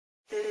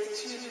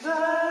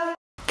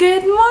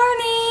Good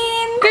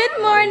morning!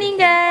 Good morning,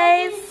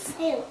 guys!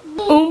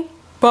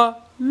 Oompa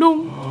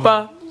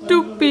loompa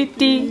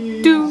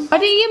doopity doo.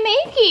 What are you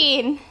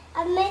making?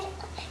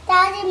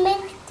 Daddy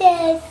makes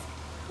this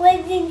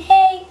wedding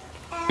cake.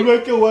 We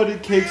make a wedding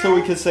cake so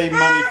we can save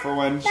money for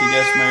when she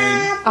gets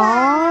married.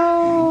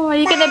 Oh, are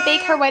you gonna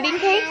bake her wedding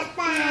cake?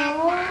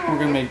 We're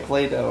gonna make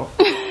Play-Doh.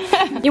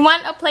 You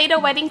want a Play-Doh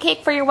wedding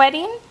cake for your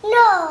wedding?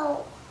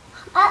 No,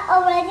 I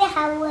already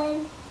have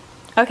one.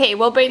 Okay,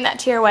 we'll bring that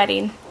to your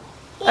wedding.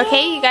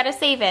 Okay, you gotta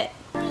save it.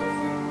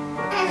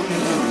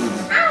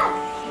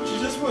 She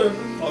just put her,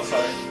 oh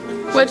sorry.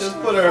 What? She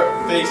just put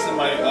her face in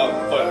my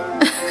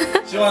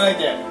foot. She wanna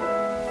get.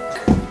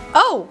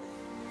 Oh!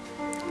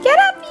 Get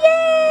up,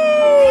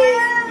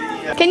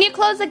 yay! Can you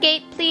close the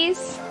gate,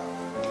 please?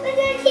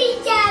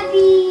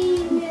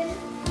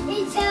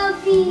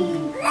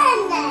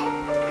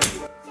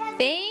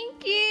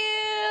 Thank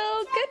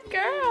you! Good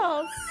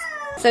girls!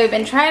 So we've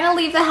been trying to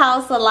leave the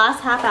house the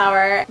last half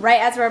hour.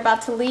 Right as we're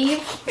about to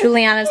leave,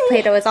 Juliana's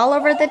Play-Doh is all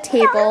over the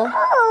table.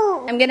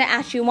 I'm gonna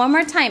ask you one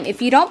more time.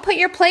 If you don't put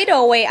your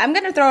Play-Doh away, I'm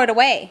gonna throw it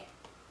away.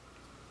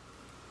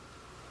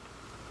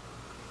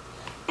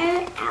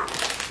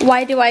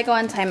 Why do I go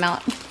on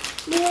timeout?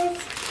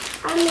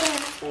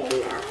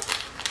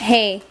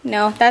 Hey,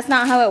 no, that's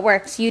not how it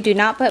works. You do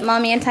not put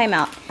mommy in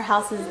timeout. Our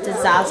house is a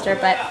disaster,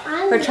 but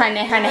we're trying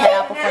to head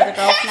out before the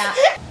girls nap.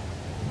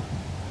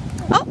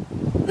 Oh!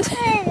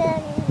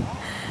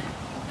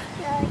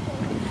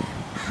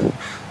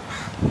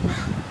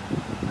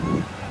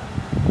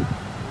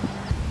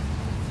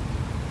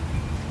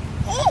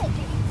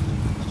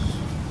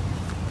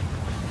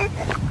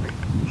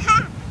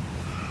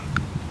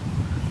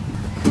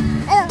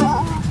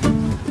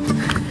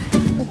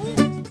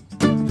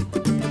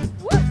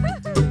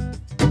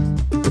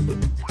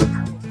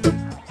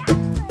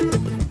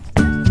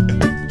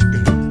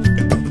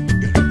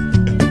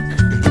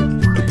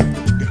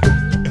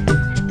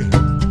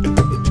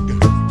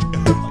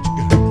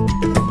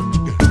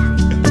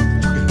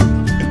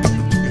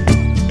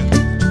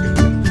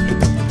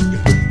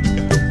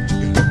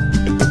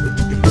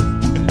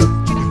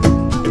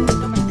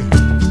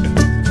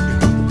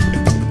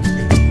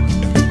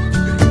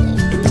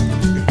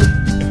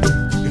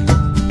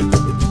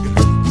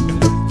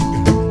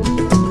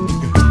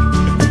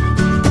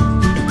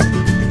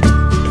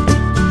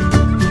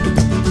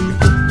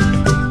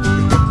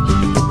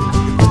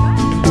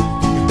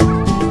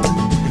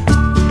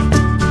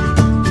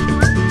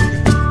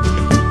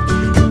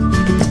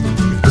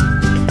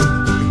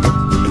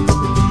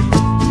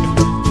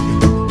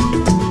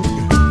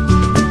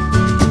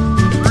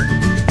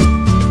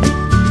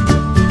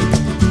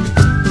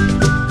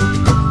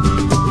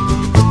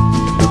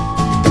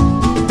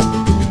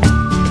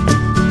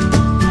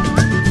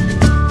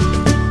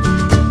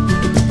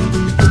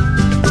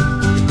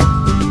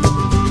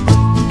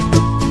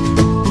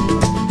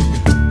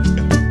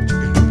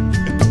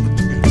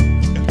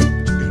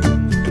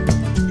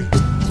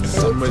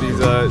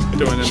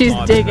 She's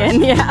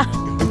digging, yeah.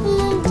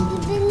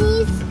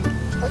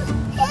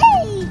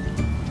 Hey!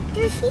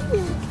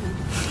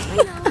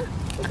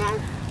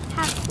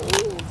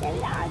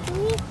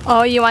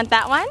 Oh, you want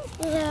that one?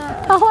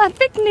 Yeah. I want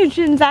big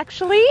nutrients,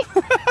 actually.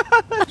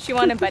 She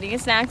wanted buddy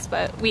snacks,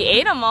 but we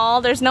ate them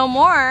all. There's no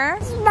more.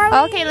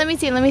 Okay, let me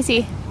see. Let me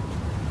see.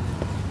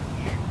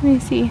 Let me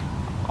see.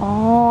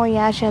 Oh,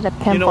 yeah, she had a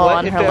pimple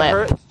on her lip. If it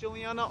hurts,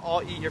 Juliana,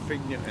 I'll eat your fig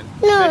Newton.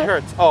 No. If it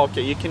hurts. Oh,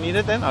 okay. You can eat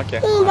it then? Okay.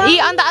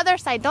 Eat on the other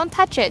side. Don't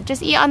touch it.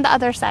 Just eat on the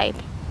other side.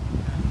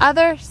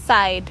 Other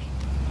side.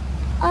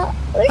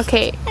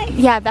 Okay.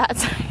 Yeah, that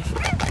side.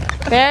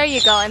 There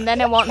you go. And then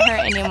it won't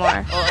hurt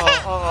anymore.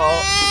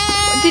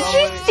 Did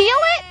you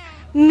steal it?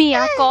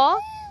 Miyako?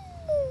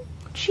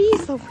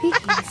 Jeez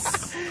Louise.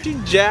 She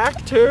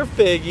jacked her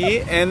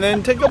figgy and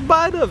then took a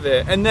bite of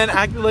it and then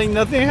acted like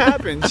nothing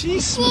happened.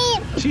 She's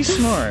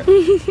smart.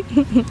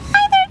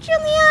 Hi there,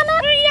 Juliana.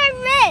 Where's your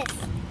dress?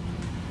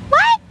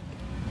 What?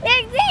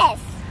 Where's this?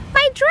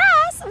 My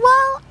dress?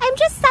 Well, I'm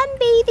just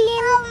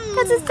sunbathing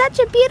because it's such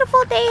a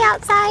beautiful day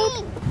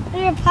outside.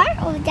 There's a park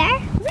over there.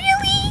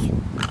 Really?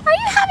 Are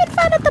you having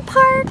fun at the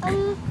park?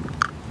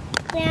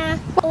 Yeah.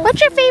 What's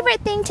your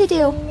favorite thing to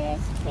do?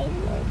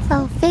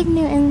 Oh, fig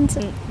Newtons.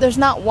 There's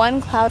not one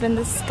cloud in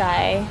the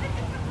sky.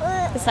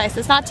 It's nice.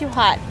 It's not too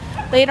hot.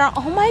 Later on,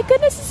 oh my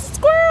goodness, it's a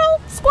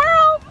squirrel!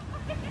 Squirrel!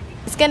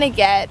 It's gonna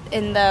get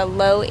in the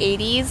low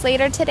 80s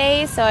later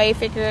today, so I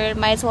figured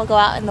might as well go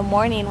out in the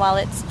morning while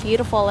it's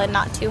beautiful and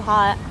not too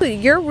hot.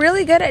 You're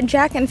really good at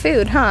jacking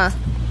food, huh?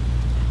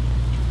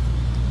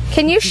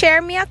 Can you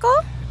share,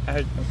 Miyako?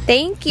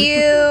 Thank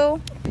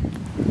you.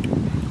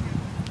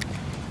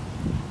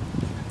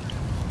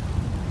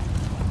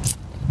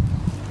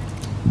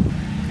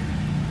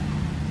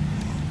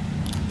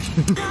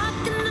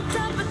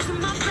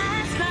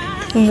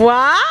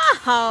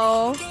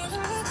 Wow!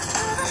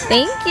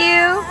 Thank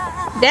you.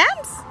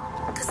 Dance?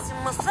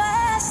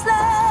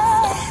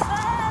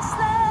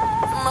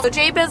 So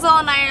Jay Bizzle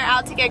and I are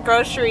out to get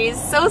groceries.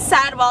 So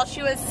sad while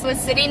she was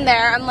sitting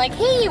there. I'm like,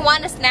 hey, you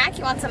want a snack?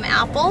 You want some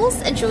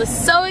apples? And she was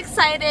so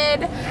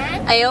excited.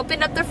 I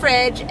opened up the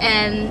fridge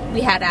and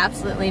we had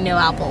absolutely no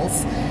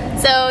apples.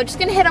 So just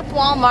gonna hit up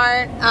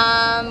Walmart.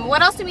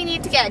 What else do we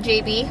need to get,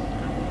 JB?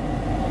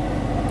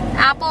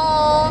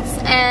 Apples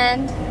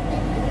and,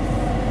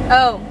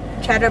 oh,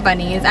 cheddar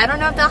bunnies. I don't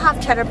know if they'll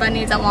have cheddar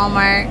bunnies at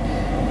Walmart,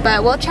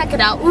 but we'll check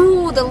it out.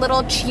 Ooh, the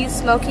little cheese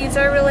smokies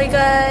are really good.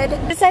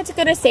 I decided to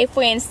go to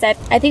Safeway instead.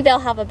 I think they'll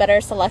have a better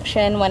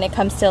selection when it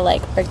comes to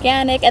like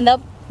organic, and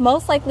they'll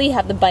most likely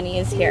have the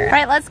bunnies here. All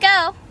right, let's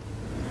go.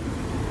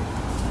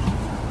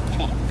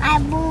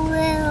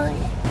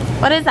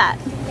 What is that?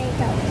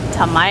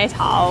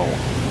 Tomato.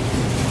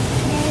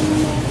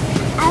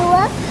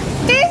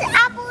 There's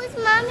apples,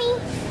 Mommy.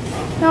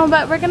 No,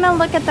 but we're gonna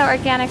look at the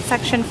organic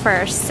section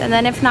first, and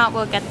then if not,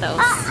 we'll get those.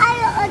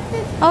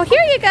 Oh,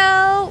 here you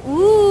go.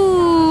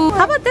 Ooh.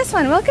 How about this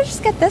one? We could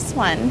just get this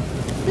one.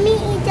 Me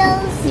eat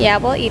those. Yeah,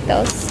 we'll eat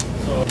those.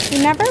 We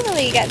never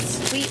really get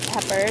sweet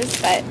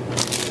peppers, but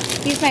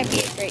these might be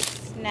a great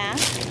snack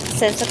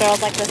since the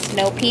girls like the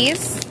snow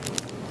peas.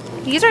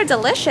 These are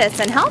delicious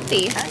and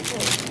healthy.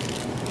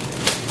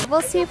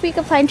 We'll see if we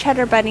can find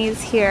cheddar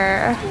bunnies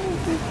here.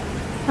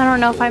 I don't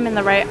know if I'm in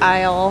the right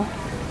aisle.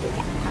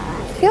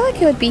 I feel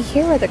like it would be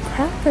here where the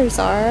crackers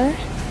are.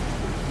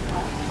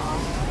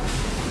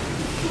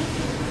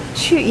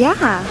 Shoot,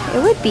 yeah,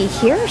 it would be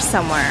here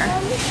somewhere.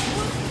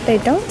 They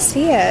don't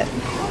see it.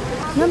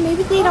 No,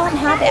 maybe they don't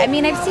have it. I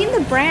mean, I've seen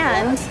the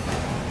brand,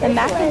 the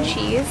mac and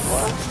cheese.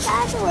 What's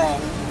that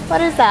one?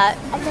 What is that?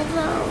 I don't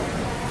know.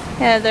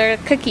 Yeah, they're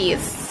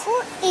cookies.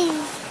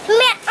 Cookies.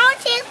 I'll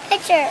take a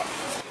picture.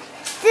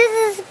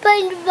 This is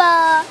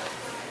SpongeBob.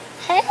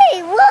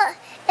 Hey, look,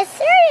 it's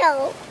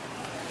cereal.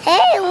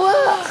 Hey,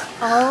 look.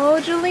 Oh,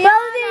 Juliana.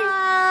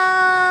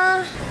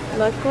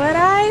 Look what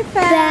I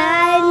found.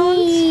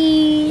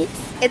 Daddy.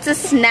 It's a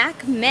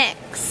snack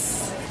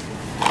mix.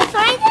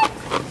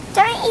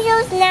 Don't eat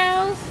those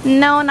now.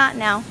 No, not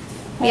now.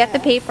 We have to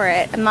pay for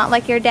it. I'm not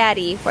like your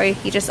daddy where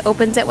he just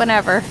opens it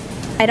whenever.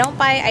 I don't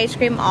buy ice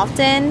cream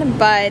often,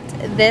 but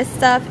this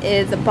stuff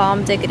is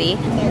bomb diggity.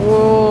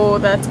 Whoa,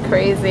 that's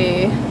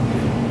crazy.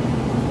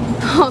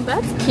 Oh,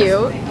 that's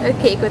cute. A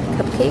cake with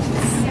cupcakes.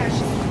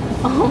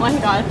 Oh my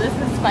god, this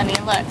is funny.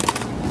 Look.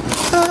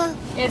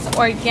 It's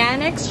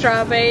organic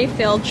strawberry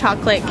filled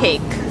chocolate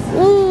cake.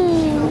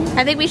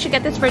 I think we should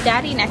get this for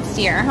Daddy next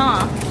year,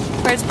 huh?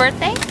 For his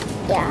birthday?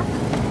 Yeah.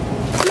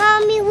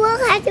 Mommy,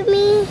 look at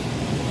me.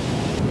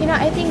 You know,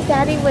 I think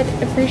Daddy would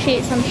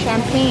appreciate some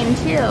champagne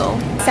too.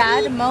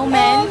 Sad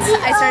moment.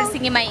 I started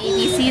singing my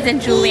ABCs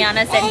and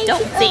Juliana said,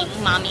 don't sing,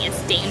 Mommy,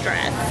 it's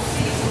dangerous.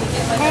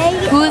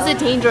 Who is it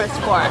dangerous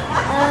for?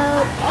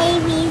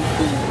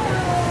 ABC.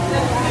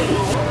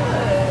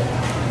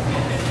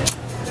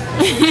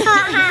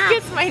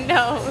 Kiss my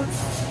nose.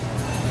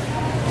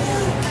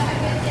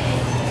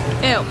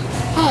 Ew.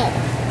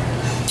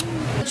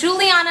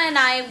 Juliana and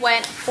I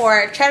went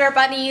for cheddar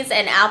bunnies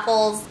and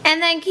apples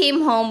and then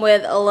came home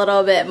with a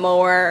little bit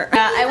more.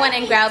 I went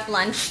and grabbed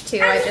lunch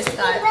too. I just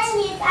got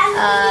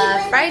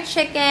fried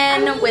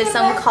chicken with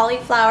some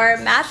cauliflower,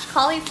 mashed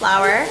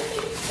cauliflower,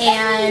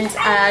 and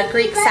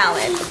Greek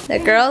salad. The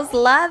girls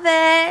love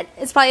it.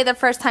 It's probably the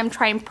first time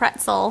trying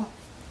pretzel.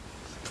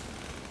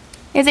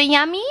 Is it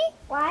yummy?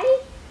 Why?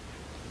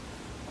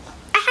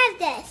 I have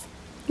this.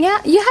 Yeah,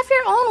 you have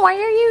your own. Why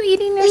are you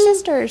eating your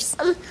sister's?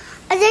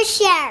 I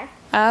just share.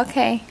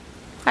 Okay.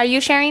 Are you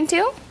sharing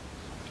too?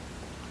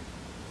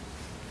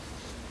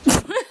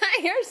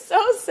 You're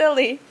so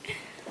silly.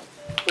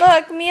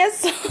 Look,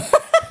 Mia's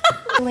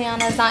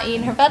Juliana's not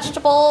eating her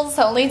vegetables.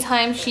 The only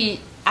time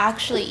she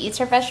actually eats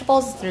her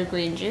vegetables is through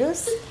green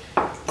juice.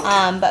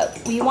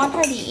 But we want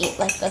her to eat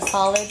like the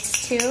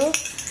solids too.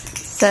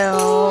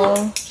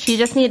 So she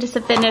just needs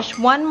to finish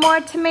one more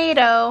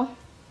tomato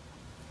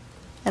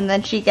and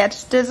then she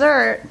gets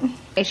dessert.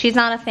 She's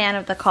not a fan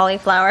of the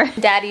cauliflower.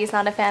 Daddy's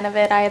not a fan of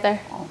it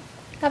either.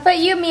 How about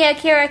you, Mia?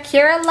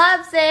 Kira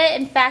loves it.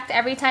 In fact,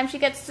 every time she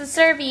gets to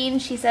serving,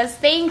 she says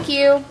thank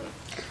you.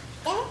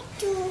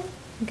 Thank you.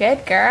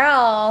 Good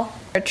girl.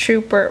 A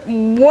trooper.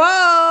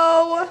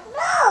 Whoa!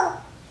 No.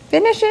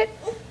 Finish it.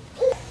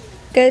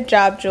 Good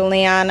job,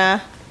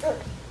 Juliana.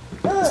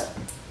 What's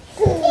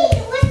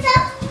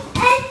up,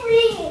 ice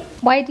cream?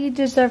 Why do you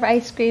deserve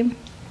ice cream?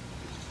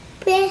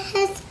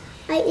 Because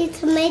I eat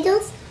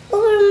tomatoes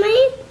over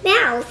my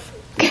mouth.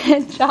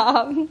 Good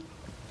job.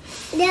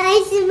 The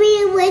ice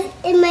cream was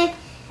in my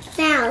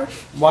mouth.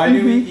 Why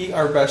do we eat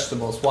our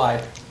vegetables?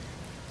 Why?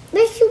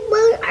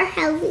 Vegetables are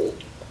healthy.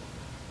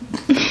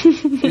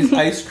 Is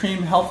ice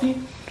cream healthy?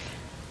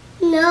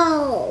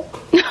 No.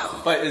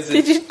 But is it?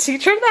 Did you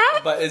teach her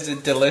that? But is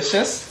it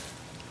delicious?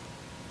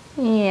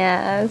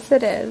 Yes,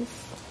 it is.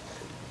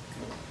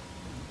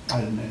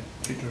 I didn't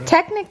teach her that.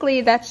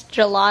 Technically, that's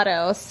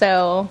gelato,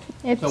 so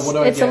it's a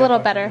little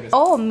better.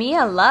 Oh,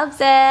 Mia loves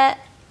it.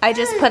 I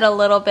just put a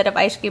little bit of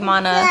ice cream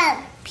on a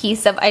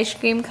piece of ice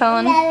cream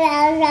cone.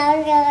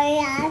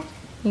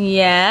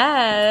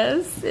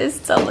 Yes, it's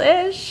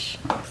delish.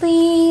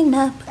 Clean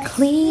up,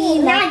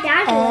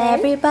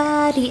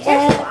 everybody,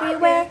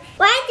 everywhere.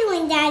 We're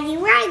doing Daddy,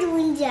 we're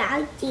doing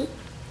Daddy.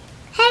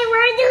 Hey,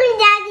 we're doing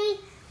Daddy.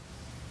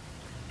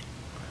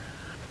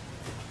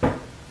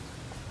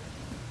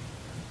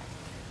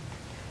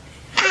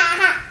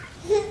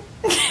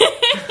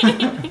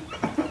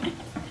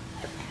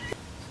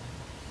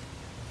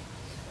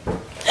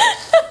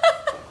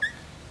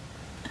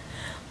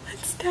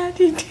 What's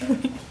Daddy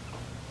doing?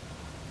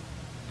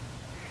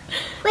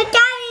 What's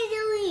Daddy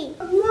doing?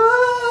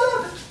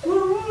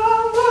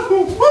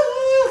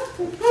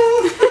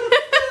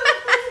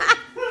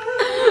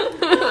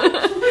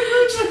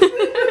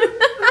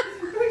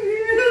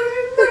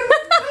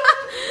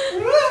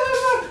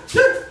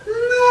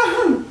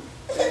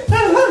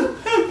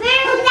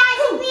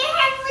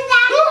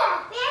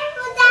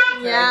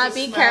 Yeah,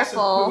 be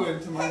careful.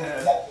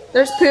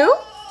 There's poo?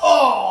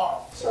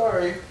 Oh,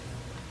 sorry.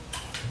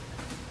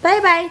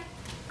 Bye-bye.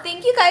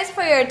 Thank you guys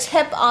for your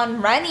tip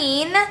on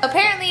running.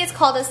 Apparently it's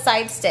called a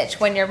side stitch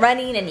when you're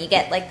running and you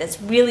get like this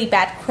really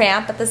bad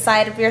cramp at the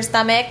side of your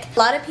stomach. A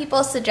lot of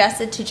people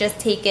suggested to just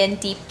take in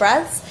deep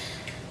breaths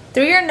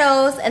through your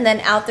nose and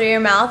then out through your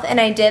mouth, and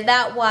I did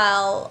that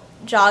while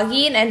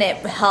jogging and it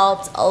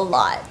helped a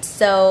lot.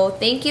 So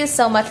thank you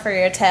so much for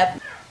your tip.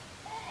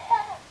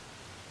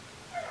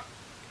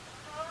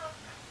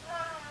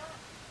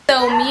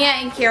 So Mia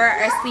and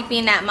Kira are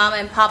sleeping at Mama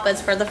and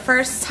Papa's for the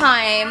first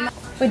time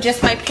with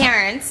just my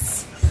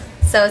parents.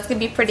 So it's gonna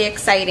be pretty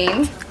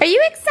exciting. Are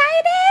you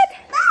excited?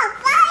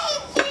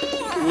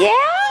 Yeah?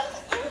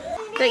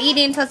 They're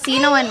eating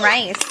tocino and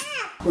rice.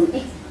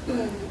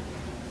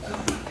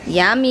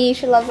 Yummy,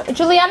 she loves it.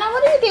 Juliana,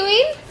 what are you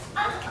doing?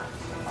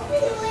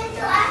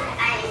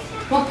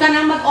 Huwag ka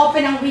nang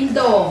mag-open ang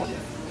window.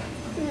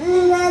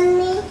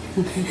 Mommy.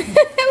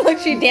 Look,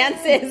 she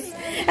dances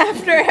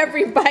after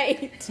every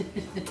bite.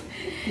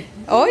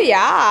 Oh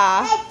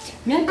yeah.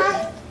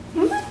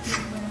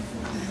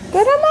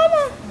 Good on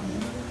Mama.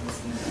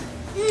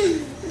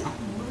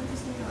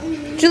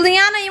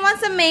 Juliana, you want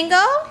some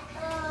mango?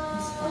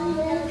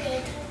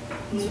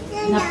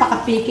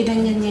 Napaka-picky na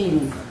niyan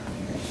ngayon.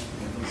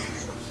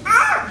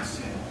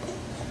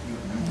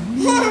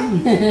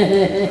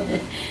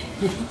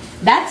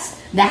 That's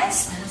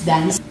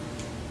dance.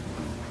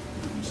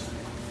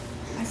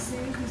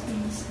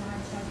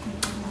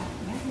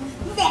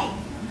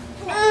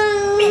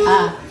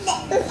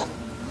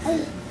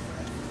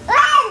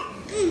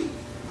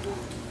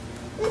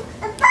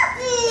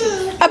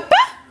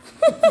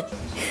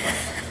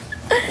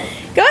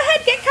 Go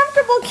ahead, get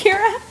comfortable,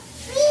 Kira.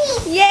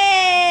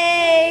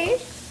 Yay!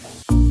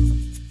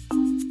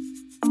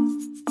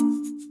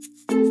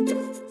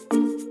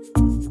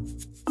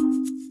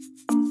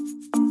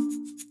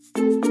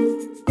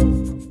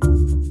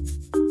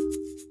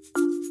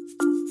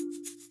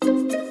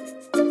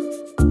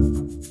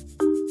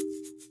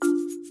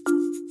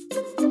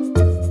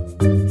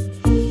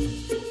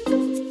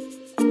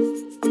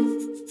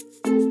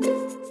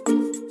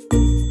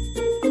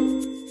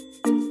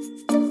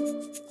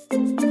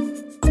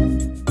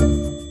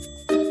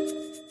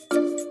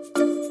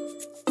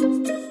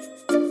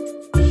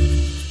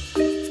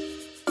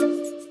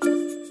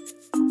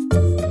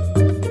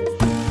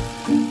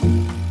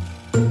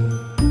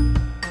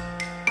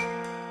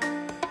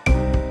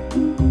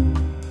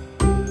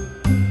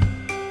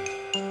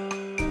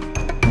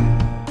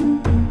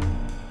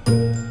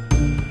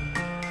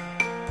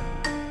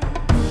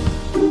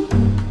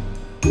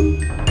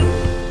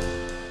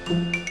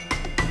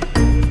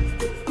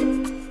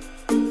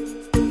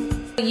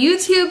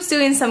 YouTube's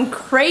doing some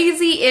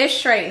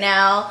crazy-ish right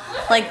now,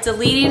 like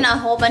deleting a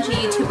whole bunch of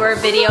YouTuber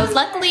videos.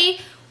 Luckily,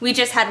 we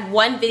just had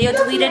one video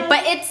deleted,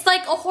 but it's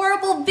like a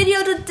horrible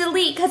video to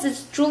delete because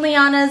it's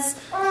Juliana's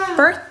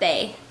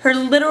birthday. Her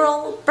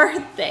literal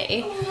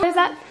birthday. What is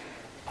that?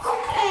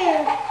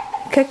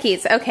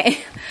 Cookies,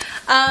 okay.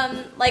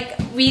 Like,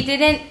 we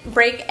didn't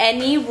break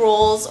any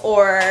rules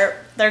or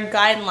their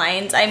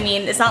guidelines. I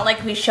mean, it's not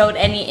like we showed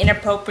any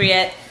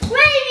inappropriate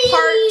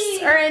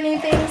parts or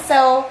anything,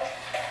 so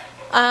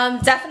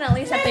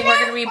definitely something we're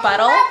gonna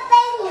rebuttal.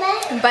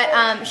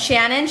 But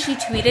Shannon, she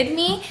tweeted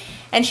me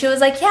and she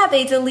was like, yeah,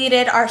 they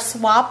deleted our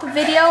swap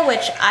video,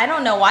 which I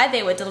don't know why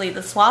they would delete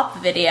the swap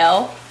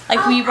video.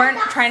 Like, we weren't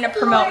trying to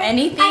promote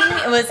anything.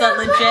 It was a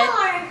legit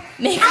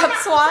makeup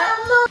swap.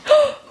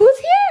 Who's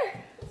here?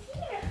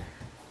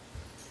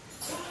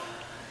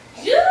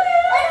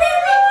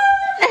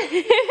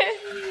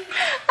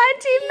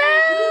 Auntie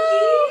Mel!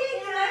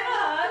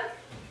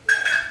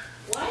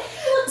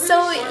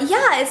 So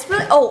yeah, it's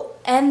really, oh,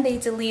 and they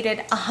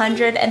deleted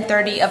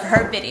 130 of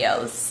her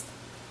videos.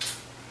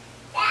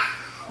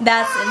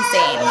 That's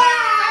insane.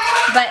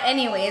 But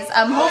anyways,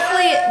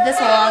 hopefully this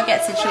will all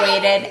get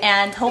situated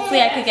and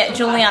hopefully I could get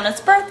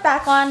Juliana's birth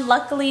back on.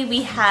 Luckily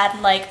we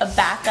had like a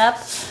backup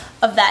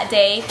of that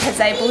day because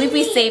I believe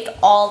we saved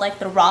all like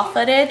the raw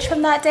footage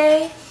from that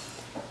day.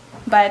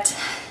 But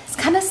it's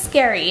kind of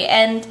scary.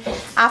 And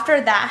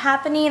after that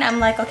happening, I'm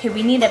like, okay,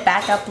 we need to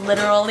back up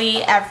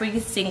literally every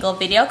single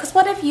video, because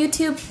what if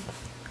YouTube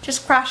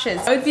just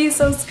crashes? It would be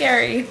so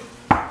scary.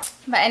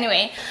 But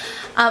anyway,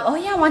 oh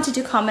yeah, I want to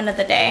do comment of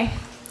the day.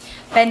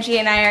 Benji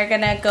and I are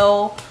gonna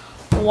go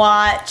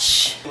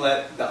watch.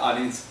 Let the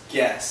audience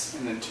guess,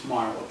 and then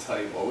tomorrow we'll tell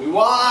you what we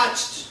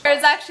watched.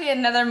 There's actually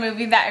another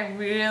movie that I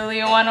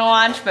really want to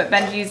watch, but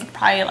Benji's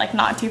probably like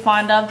not too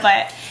fond of.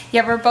 But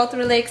yeah, we're both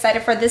really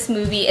excited for this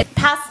movie. It's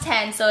past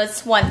 10, so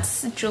it's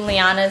once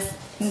Juliana's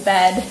in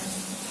bed.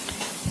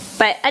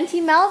 But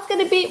Auntie Mel's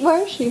gonna be,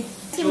 where is she?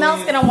 Auntie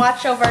Mel's gonna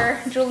watch over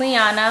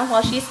Juliana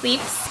while she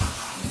sleeps.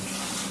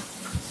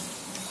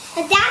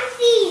 A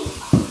dancing.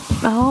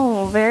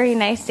 Oh, very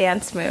nice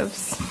dance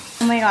moves.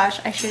 Oh my gosh,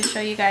 I should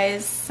show you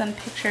guys some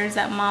pictures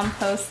that Mom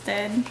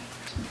posted.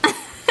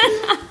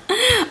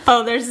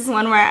 Oh, there's this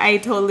one where I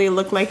totally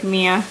look like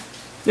Mia.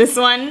 This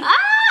one.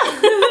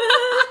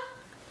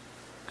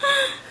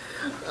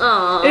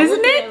 Aww,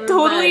 isn't it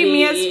totally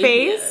Mia's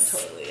face? Yeah,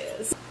 it totally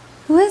is.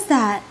 Who is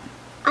that?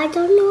 I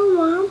don't know,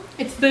 Mom.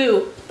 It's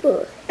Boo.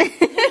 Boo.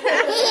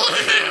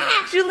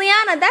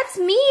 Juliana, that's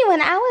me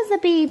when I was a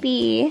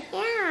baby.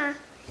 Yeah.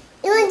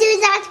 You want to do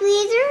that,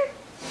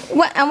 Weezer?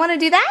 What, I want to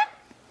do that?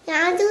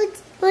 Yeah, you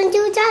want to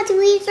do that,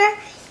 Weezer?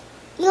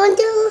 You want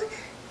to do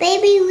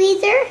baby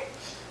Weezer?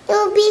 You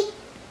want to be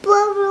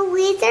Bubba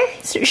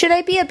Weezer? So should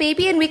I be a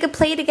baby and we could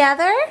play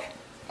together?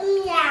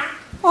 Yeah.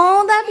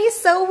 Oh, that'd be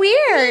so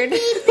weird. Baby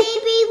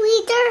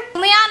Weezer.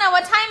 Juliana,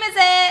 what time is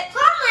it?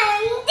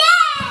 Come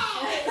day.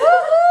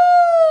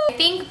 Woohoo! I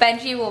think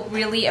Benji will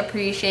really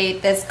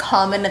appreciate this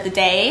comment of the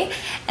day.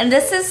 And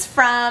this is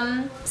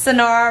from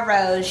Sonora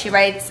Rose. She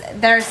writes,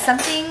 there's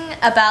something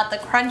about the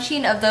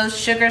crunching of those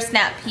sugar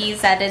snap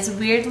peas that is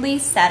weirdly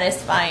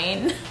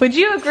satisfying. Would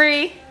you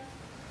agree?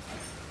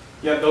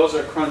 Yeah, those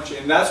are crunchy,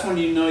 and that's when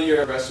you know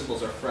your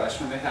vegetables are fresh,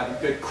 when they have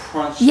a good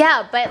crunch.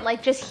 Yeah, but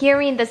like just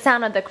hearing the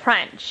sound of the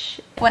crunch.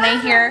 When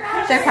I hear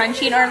the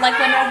crunching, or like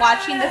when we're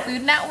watching the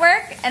Food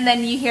Network and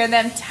then you hear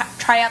them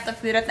try out the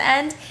food at the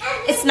end,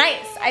 it's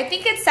nice. I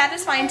think it's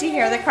satisfying to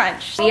hear the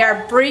crunch. We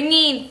are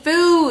bringing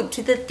food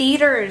to the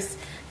theaters.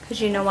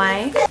 Because you know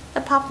why? The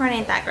popcorn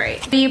ain't that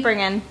great. What are you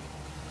bringing?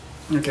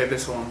 Okay,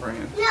 this is what I'm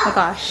bringing. Oh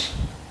gosh.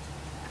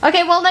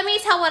 Okay, well let me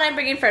tell what I'm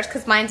bringing first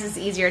because mine's is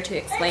easier to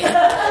explain.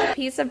 A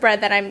piece of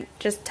bread that I'm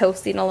just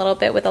toasting a little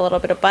bit with a little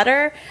bit of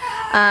butter.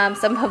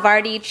 Some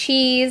Havarti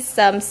cheese,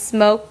 some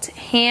smoked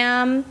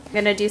ham. I'm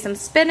gonna do some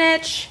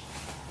spinach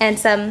and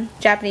some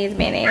Japanese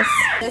mayonnaise.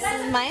 This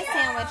is my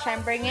sandwich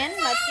I'm bringing.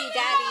 Let's see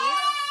Daddy.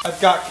 I've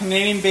got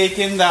Canadian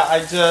bacon that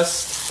I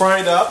just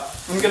fried up.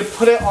 I'm gonna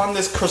put it on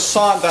this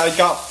croissant that I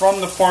got from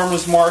the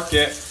farmer's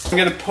market. I'm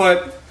gonna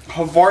put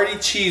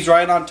Havarti cheese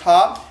right on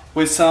top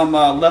with some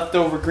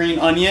leftover green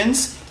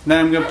onions. And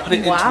then I'm gonna put it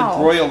into the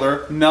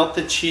broiler, melt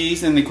the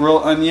cheese and the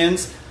grilled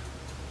onions.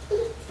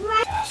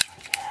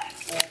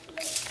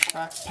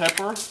 Cracked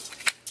pepper.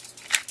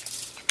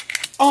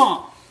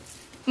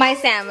 My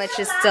sandwich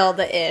is still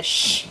the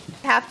ish.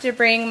 I have to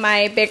bring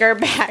my bigger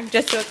bag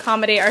just to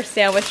accommodate our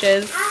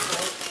sandwiches.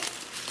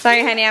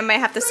 Sorry honey, I might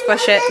have to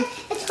squish it.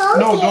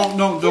 No,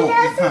 don't. You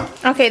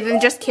can't. Okay, then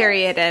just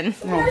carry it in.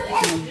 No.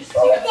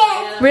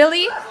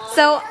 Really?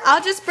 So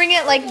I'll just bring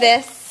it like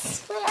this.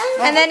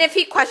 And then if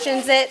he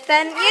questions it,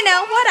 then, you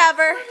know,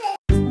 whatever.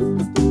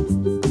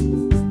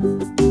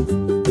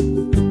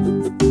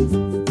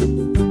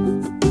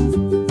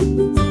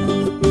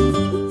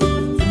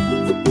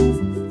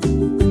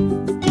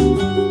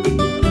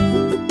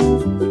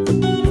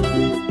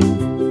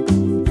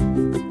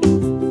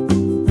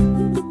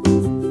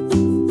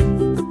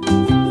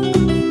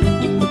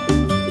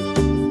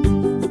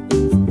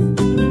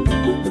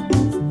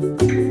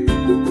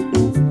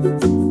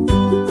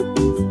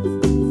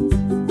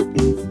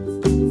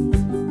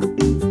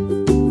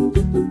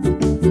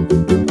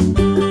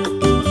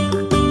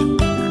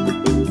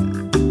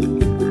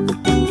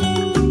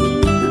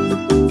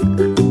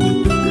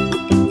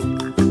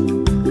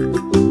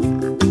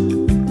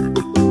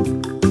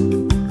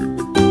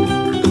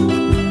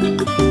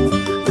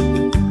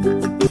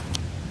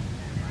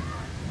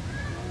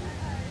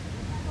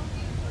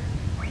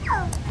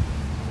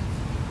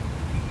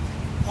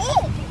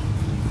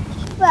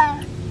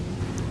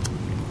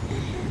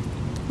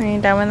 Are you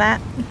done with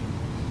that?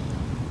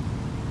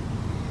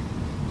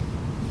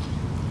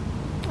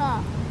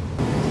 Oh.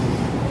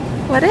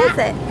 What is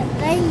it? A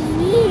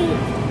bunny.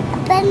 A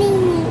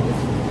bunny.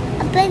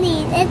 A bunny.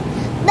 It's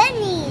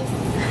bunnies.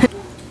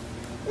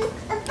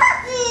 A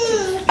puppy.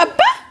 A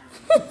bu-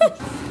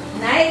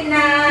 Night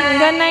night.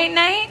 Good night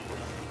night.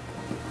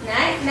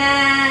 Night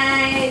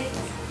night.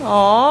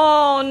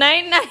 Oh,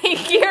 night night,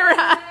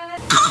 Kira.